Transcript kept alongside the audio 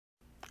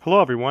Hello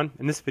everyone.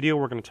 In this video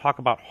we're going to talk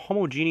about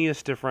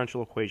homogeneous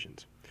differential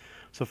equations.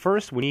 So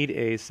first we need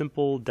a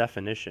simple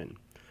definition.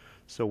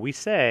 So we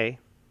say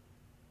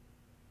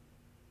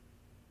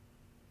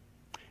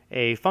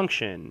a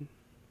function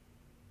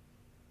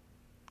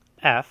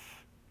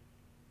f,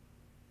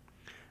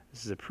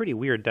 this is a pretty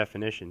weird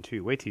definition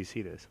too, wait till you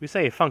see this. We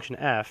say a function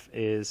f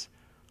is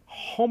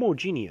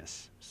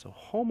homogeneous, so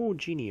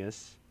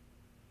homogeneous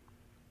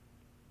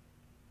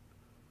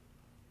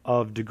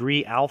of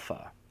degree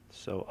alpha.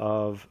 So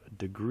of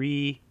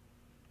degree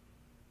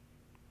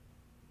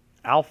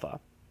alpha,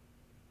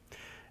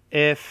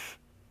 if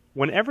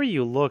whenever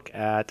you look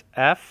at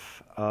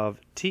f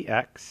of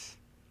tx,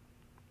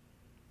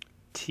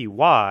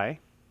 ty,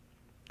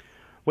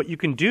 what you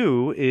can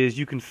do is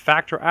you can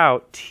factor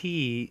out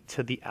t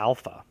to the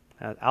alpha.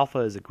 Alpha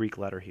is a Greek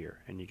letter here,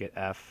 and you get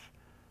f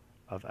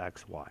of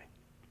xy.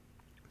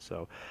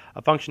 So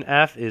a function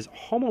f is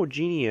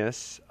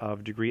homogeneous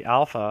of degree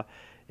alpha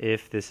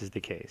if this is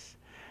the case.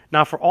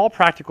 Now, for all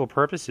practical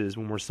purposes,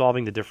 when we're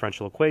solving the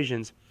differential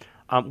equations,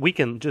 we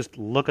can just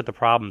look at the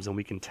problems and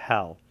we can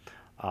tell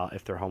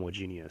if they're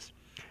homogeneous.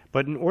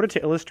 But in order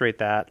to illustrate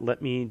that,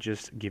 let me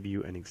just give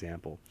you an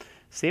example.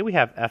 Say we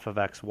have f of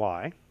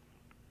xy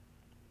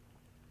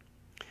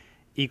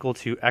equal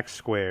to x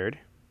squared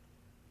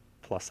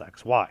plus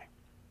xy.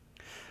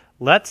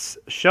 Let's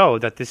show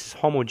that this is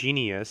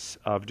homogeneous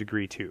of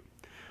degree 2.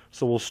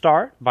 So we'll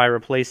start by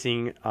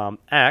replacing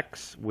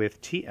x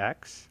with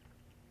tx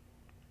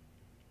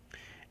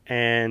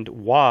and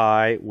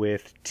y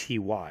with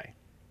ty.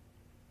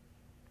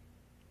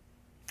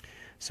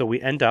 So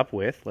we end up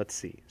with, let's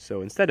see,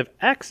 so instead of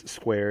x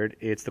squared,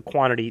 it's the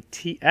quantity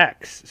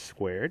tx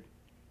squared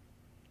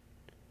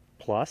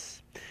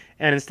plus,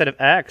 and instead of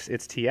x,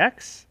 it's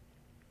tx,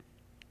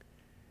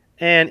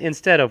 and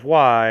instead of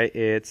y,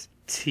 it's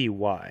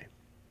ty.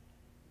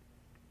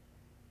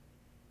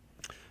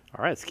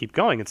 All right, let's keep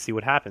going and see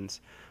what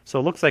happens. So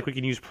it looks like we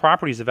can use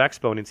properties of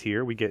exponents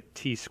here. We get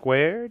t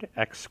squared,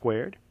 x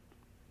squared.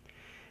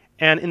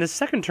 And in the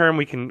second term,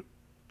 we can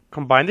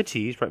combine the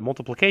t's, right?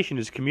 Multiplication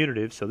is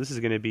commutative, so this is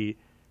going to be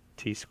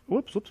t,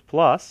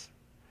 plus.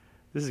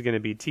 This is going to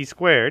be t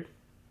squared,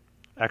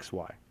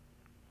 xy.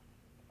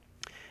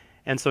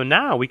 And so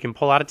now we can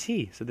pull out a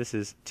t. So this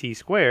is t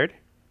squared,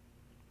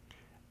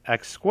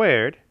 x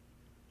squared,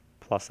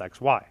 plus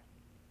xy.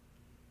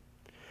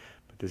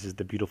 But this is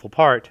the beautiful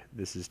part.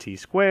 This is t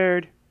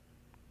squared.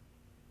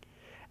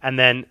 And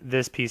then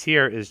this piece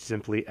here is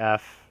simply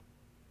f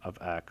of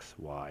x,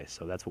 y.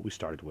 So that's what we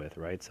started with,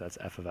 right? So that's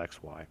f of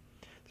x, y.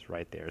 It's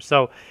right there.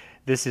 So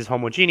this is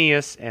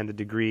homogeneous, and the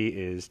degree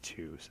is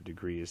 2. So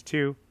degree is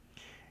 2,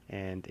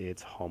 and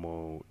it's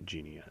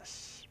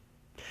homogeneous.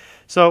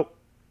 So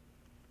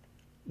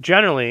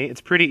generally,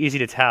 it's pretty easy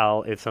to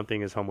tell if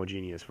something is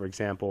homogeneous. For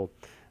example,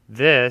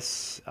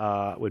 this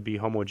would be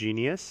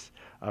homogeneous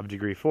of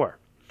degree 4,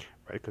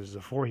 right? Because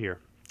there's a 4 here.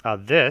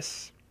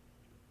 This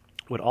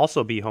would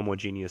also be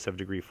homogeneous of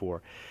degree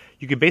 4.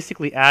 You could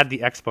basically add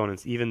the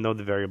exponents even though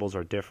the variables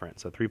are different.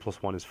 So 3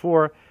 plus 1 is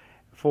 4,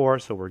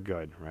 so we're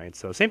good, right?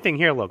 So same thing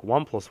here, look,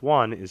 1 plus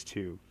 1 is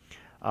 2.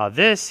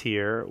 This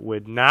here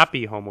would not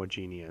be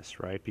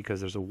homogeneous, right? Because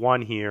there's a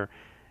 1 here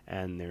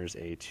and there's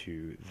a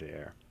 2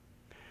 there.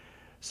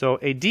 So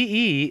a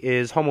DE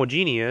is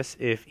homogeneous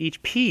if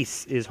each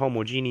piece is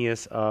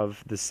homogeneous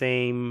of the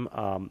same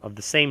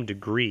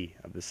degree.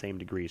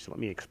 So let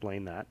me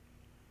explain that.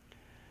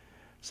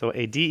 So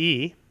a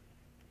DE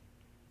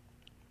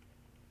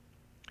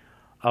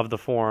of the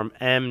form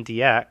m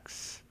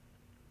dx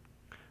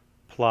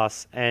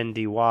plus n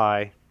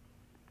dy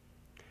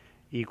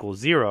equals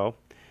 0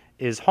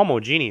 is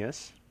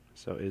homogeneous.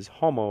 So is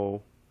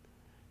homogeneous.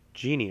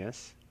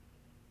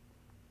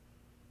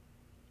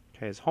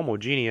 Okay, is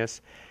homogeneous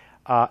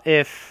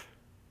if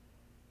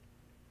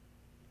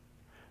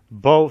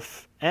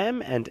both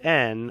m and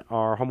n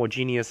are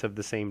homogeneous of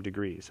the same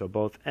degree. So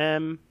both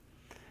m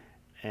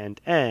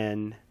and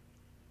n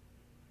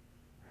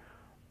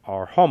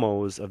are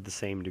homos of the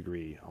same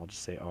degree. I'll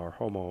just say are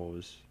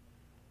homos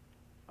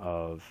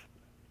of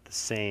the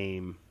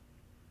same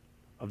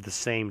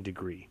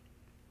degree.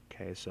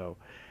 Okay, so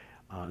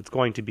it's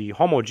going to be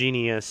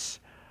homogeneous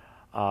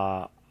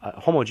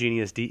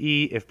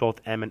DE if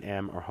both m and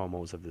m are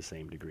homos of the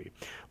same degree.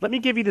 Let me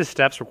give you the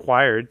steps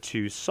required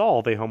to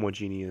solve a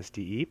homogeneous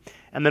DE,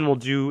 and then we'll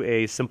do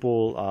a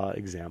simple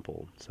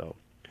example. So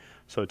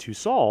to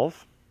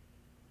solve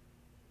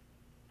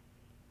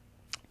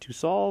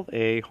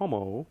a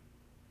homogeneous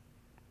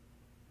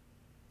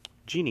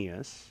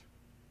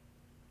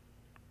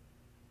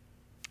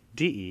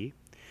DE,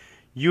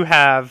 you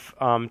have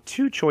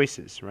two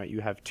choices, right?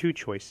 You have two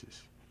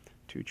choices.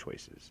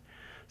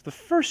 So the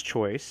first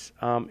choice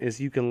is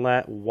you can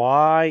let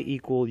y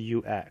equal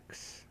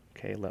ux.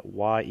 Okay, let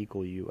y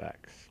equal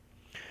ux.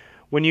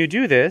 When you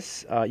do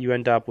this, you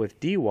end up with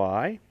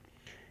dy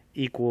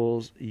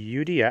equals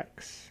u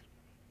dx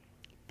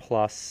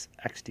plus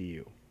x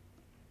du.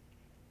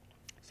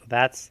 So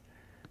that's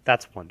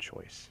one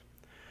choice.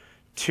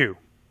 2.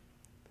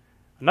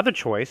 Another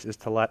choice is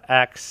to let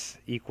x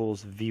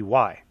equals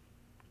vy.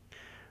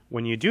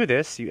 When you do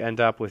this, you end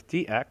up with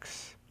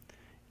dx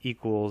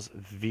equals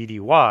v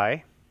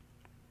dy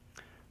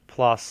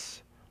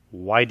plus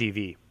y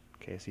dv.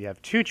 Okay, so you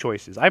have two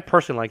choices. I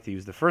personally like to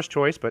use the first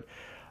choice, but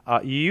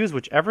you use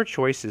whichever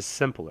choice is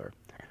simpler.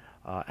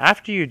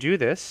 After you do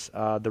this,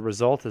 the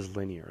result is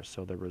linear.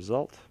 So the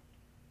result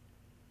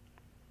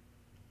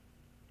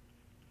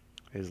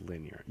is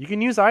linear. You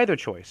can use either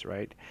choice,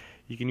 right?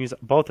 You can use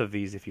both of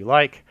these if you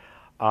like,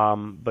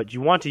 but you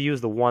want to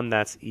use the one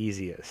that's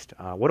easiest.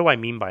 What do I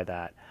mean by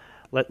that?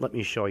 Let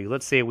me show you.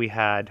 Let's say we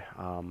had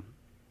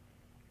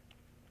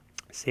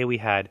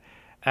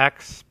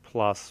x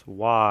plus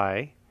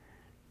y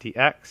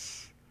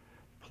dx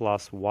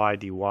plus y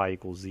dy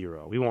equals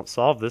 0. We won't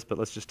solve this, but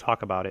let's just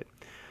talk about it.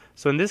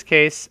 So in this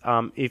case,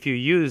 if you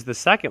use the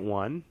second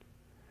one,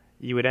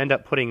 you would end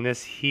up putting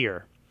this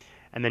here,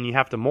 and then you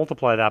have to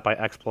multiply that by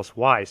x plus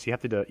y. So you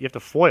have to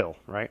FOIL,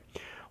 right?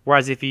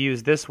 Whereas if you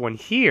use this one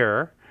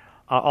here,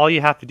 all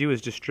you have to do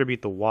is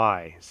distribute the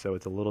y, so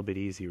it's a little bit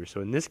easier.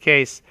 So in this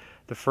case,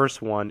 the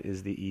first one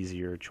is the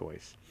easier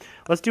choice.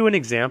 Let's do an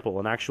example,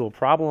 an actual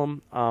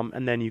problem,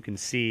 and then you can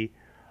see.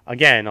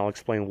 Again, I'll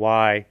explain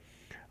why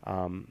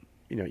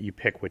you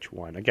pick which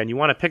one. Again, you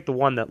want to pick the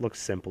one that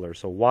looks simpler.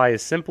 So y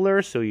is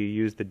simpler, so you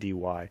use the dy.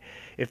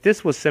 If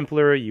this was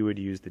simpler, you would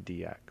use the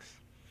dx.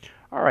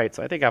 All right,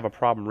 so I think I have a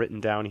problem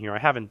written down here. I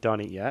haven't done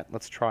it yet.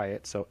 Let's try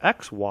it. So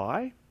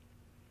xy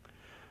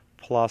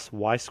plus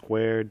y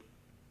squared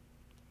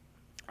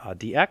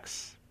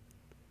dx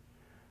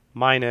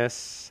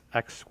minus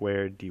x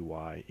squared dy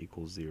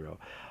equals 0.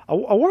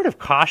 A word of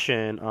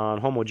caution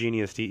on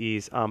homogeneous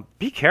DEs,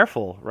 be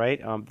careful,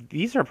 right?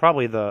 These are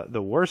probably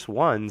the worst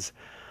ones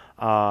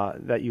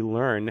that you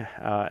learn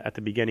at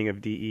the beginning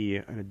of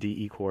DE, in a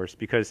DE course,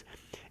 because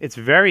it's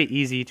very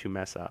easy to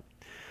mess up.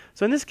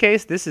 So in this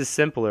case, this is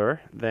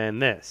simpler than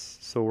this.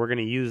 So we're going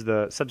to use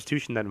the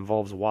substitution that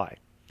involves y.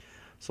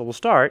 So we'll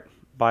start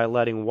by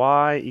letting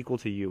y equal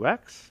to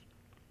ux.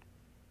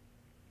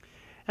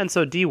 And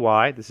so dy,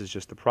 this is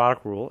just the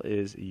product rule,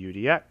 is u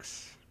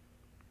dx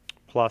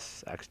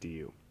plus x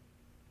du.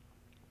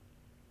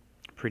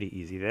 Pretty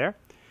easy there.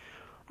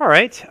 All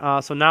right,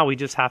 so now we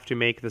just have to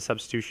make the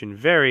substitution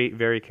very,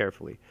 very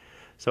carefully.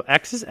 So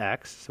x is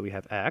x, so we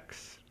have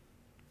x.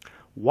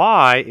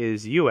 Y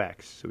is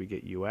ux, so we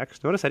get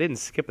ux. Notice I didn't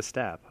skip a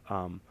step.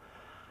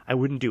 I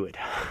wouldn't do it.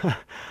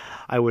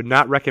 I would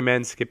not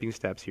recommend skipping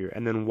steps here.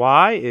 And then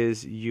y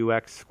is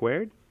ux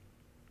squared.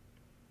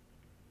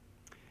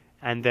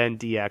 And then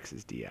dx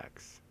is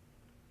dx.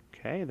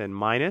 Okay, then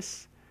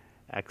minus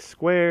x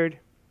squared.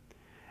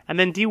 And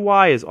then dy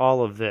is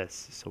all of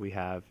this. So we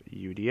have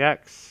u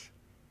dx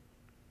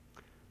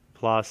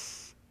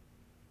plus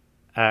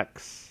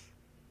x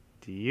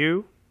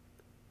du.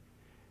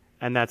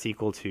 And that's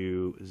equal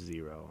to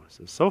 0.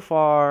 So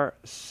far,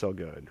 so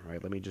good,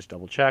 right? Let me just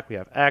double check. We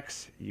have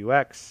x,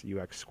 ux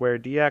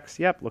squared dx.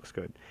 Yep, looks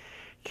good.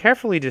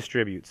 Carefully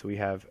distribute. So we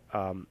have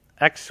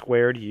x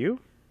squared u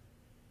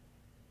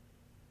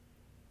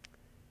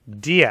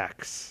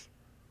dx,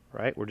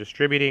 right? We're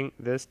distributing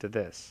this to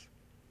this.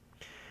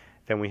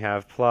 Then we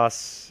have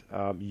plus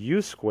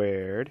u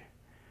squared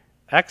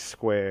x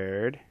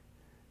squared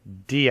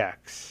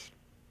dx.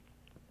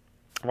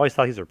 I always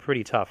thought these were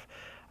pretty tough.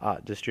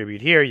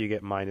 Distribute here, you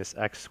get minus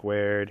x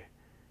squared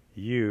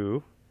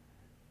u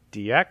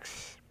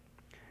dx.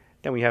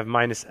 Then we have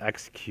minus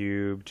x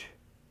cubed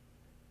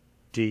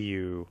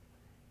du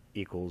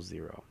equals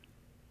 0.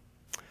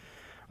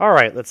 All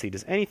right, let's see.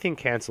 Does anything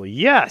cancel?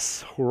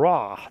 Yes!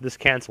 Hurrah! This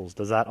cancels.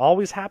 Does that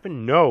always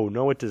happen?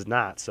 No, it does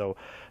not. So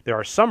there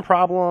are some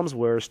problems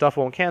where stuff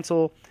won't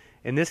cancel.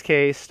 In this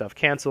case, stuff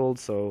canceled,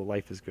 so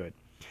life is good.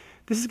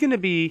 This is going to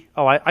be...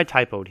 Oh, I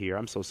typoed here.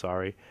 I'm so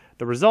sorry.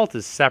 The result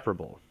is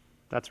separable.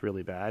 That's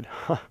really bad.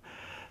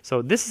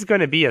 So this is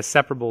going to be a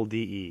separable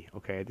DE.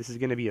 Okay, this is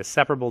going to be a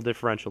separable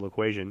differential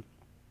equation.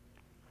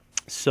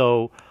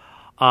 So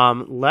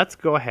let's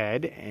go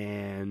ahead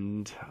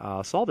and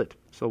solve it.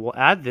 So we'll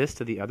add this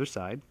to the other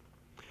side.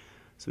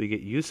 So we get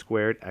u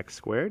squared x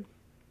squared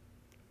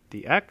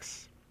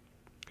dx,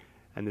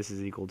 and this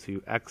is equal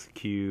to x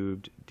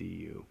cubed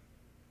du.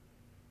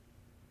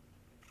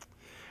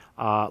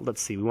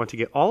 Let's see, we want to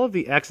get all of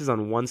the x's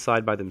on one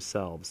side by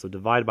themselves. So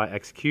divide by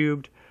x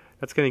cubed.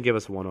 That's going to give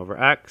us 1 over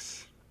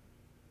x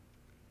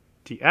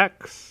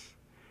dx.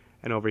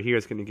 And over here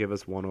it's going to give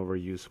us 1 over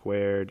u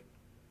squared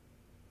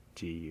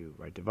du.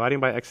 Right? Dividing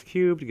by x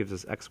cubed gives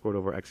us x squared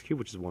over x cubed,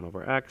 which is 1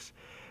 over x.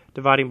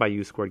 Dividing by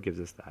u squared gives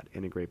us that.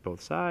 Integrate both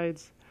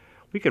sides.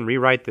 We can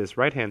rewrite this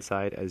right-hand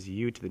side as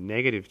u to the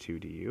negative 2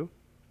 du.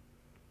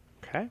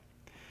 Okay?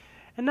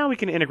 And now we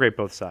can integrate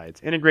both sides.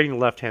 Integrating the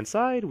left-hand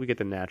side, we get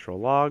the natural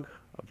log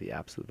of the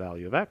absolute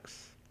value of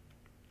x.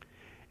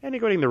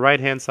 Integrating the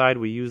right-hand side,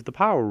 we use the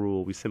power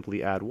rule. We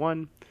simply add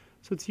 1.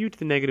 So it's u to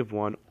the negative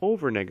 1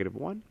 over negative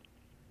 1.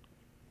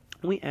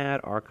 We add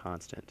our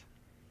constant.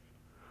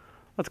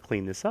 Let's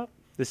clean this up.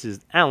 This is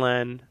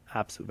ln,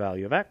 absolute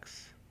value of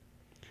x,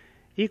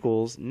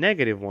 equals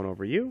negative 1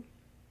 over u,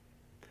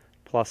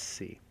 plus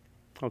c.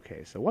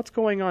 Okay, so what's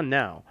going on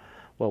now?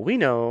 Well, we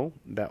know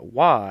that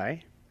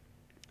y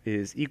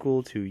is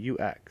equal to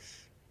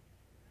ux.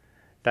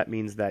 That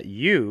means that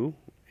u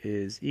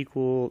is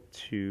equal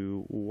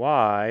to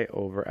y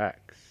over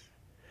x.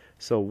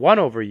 So 1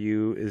 over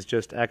u is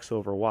just x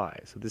over y.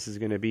 So this is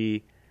going to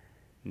be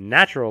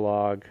natural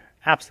log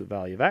absolute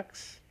value of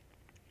x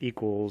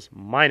equals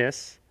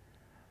minus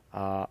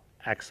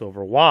x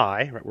over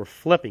y. Right? We're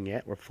flipping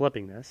it. We're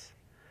flipping this.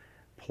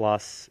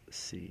 Plus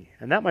c.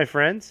 And that, my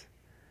friends,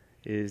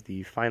 is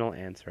the final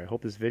answer. I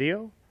hope this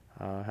video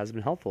has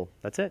been helpful.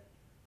 That's it.